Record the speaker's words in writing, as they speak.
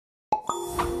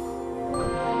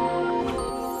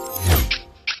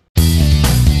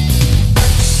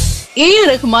A.R.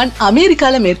 Rahman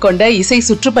அமெரிக்கால மேற்கொண்ட இசை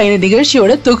சுற்றுப்பயண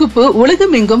நிகழ்ச்சியோட தொகுப்பு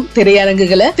உலகமெங்கும்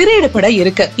திரையரங்குகளை திரையிடப்பட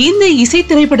இருக்கு. இந்த இசை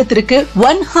திரைப்படத்திற்கு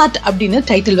ஒன் ஹார்ட் அப்படின்னு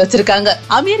டைட்டில் வச்சிருக்காங்க.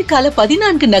 அமெரிக்கால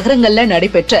 14 நகரங்கள்ல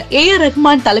நடைபெற்ற A.R.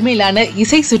 ரஹ்மான் தலைமையிலான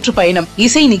இசை சுற்றுப்பயணம்,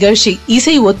 இசை நிகழ்ச்சி,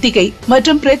 இசை ஒத்திகை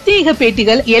மற்றும் பிரத்யேக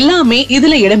பேட்டிகள் எல்லாமே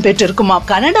இதுல இடம்பெற்றிருக்குமா.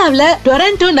 கனடாவில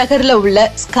டொரண்டோ நகர்ல உள்ள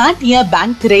ஸ்காட்டியா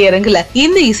பேங்க் திரையரங்குல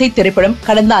இந்த இசை திரைப்படம்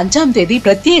கடந்த 5ஆம் தேதி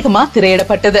பிரத்யேகமா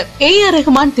திரையிடப்பட்டது. A.R.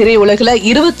 ரஹ்மான் திரையுலகில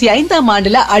 25ஆம்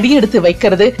ஆண்டுல அடியெடுத்து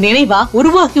வைக்கிறது நினைவா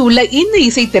உருவாக்கி உள்ள இந்த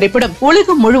இசை திரைப்படம்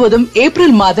உலகம் முழுவதும்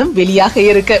ஏப்ரல் மாதம் வெளியாக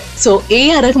இருக்கு. So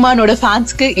A.R. ரஹ்மானோட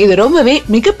ஃபேன்ஸ்க்கு இது ரொம்பவே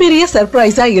மிகப்பெரிய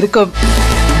சர்ப்ரைஸா இருக்கும்.